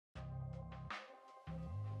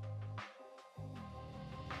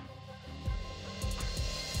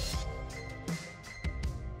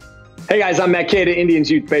Hey guys, I'm Matt Kay,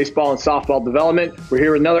 Indians Youth Baseball and Softball Development. We're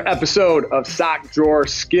here with another episode of Sock Drawer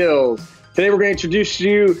Skills. Today we're going to introduce to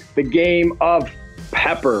you the game of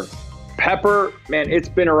pepper. Pepper, man, it's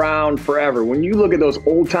been around forever. When you look at those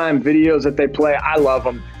old-time videos that they play, I love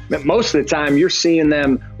them. Most of the time, you're seeing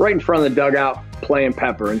them right in front of the dugout playing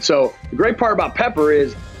pepper. And so the great part about pepper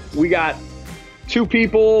is we got 2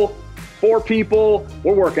 people, 4 people.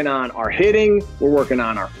 We're working on our hitting. We're working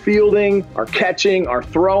on our fielding, our catching, our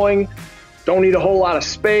throwing. Don't need a whole lot of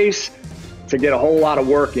space to get a whole lot of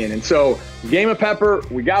work in. And so game of pepper,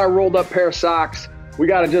 we got a rolled up pair of socks. We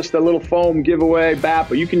got just a little foam giveaway bat,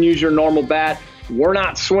 but you can use your normal bat. We're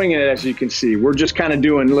not swinging it, as you can see. We're just kind of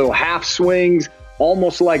doing little half swings,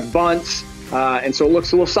 almost like bunts. And so it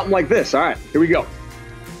looks a little something like this. All right, here we go.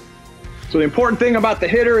 So the important thing about the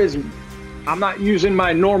hitter is I'm not using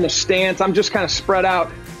my normal stance. I'm just kind of spread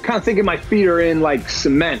out, kind of thinking my feet are in like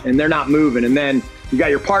cement and they're not moving. And then you got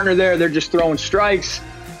your partner there, they're just throwing strikes.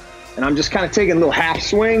 And I'm just kind of taking little half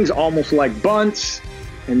swings, almost like bunts,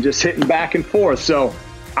 and just hitting back and forth. So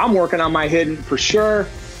I'm working on my hitting for sure.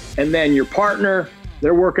 And then your partner,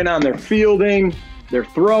 they're working on their fielding, they're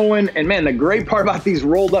throwing. And man, the great part about these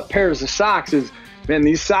rolled up pairs of socks is, man,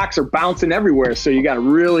 these socks are bouncing everywhere. So you got to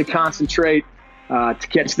really concentrate to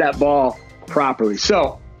catch that ball properly.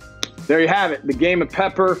 So there you have it, the game of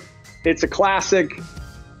pepper. It's a classic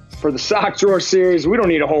for the Sock Drawer series. We don't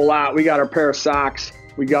need a whole lot. We got our pair of socks.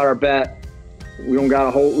 We got our bat. We don't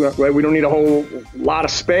need a whole lot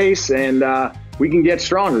of space, and we can get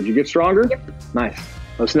stronger. Did you get stronger? Yep. Nice.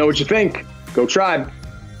 Let us know what you think. Go Tribe.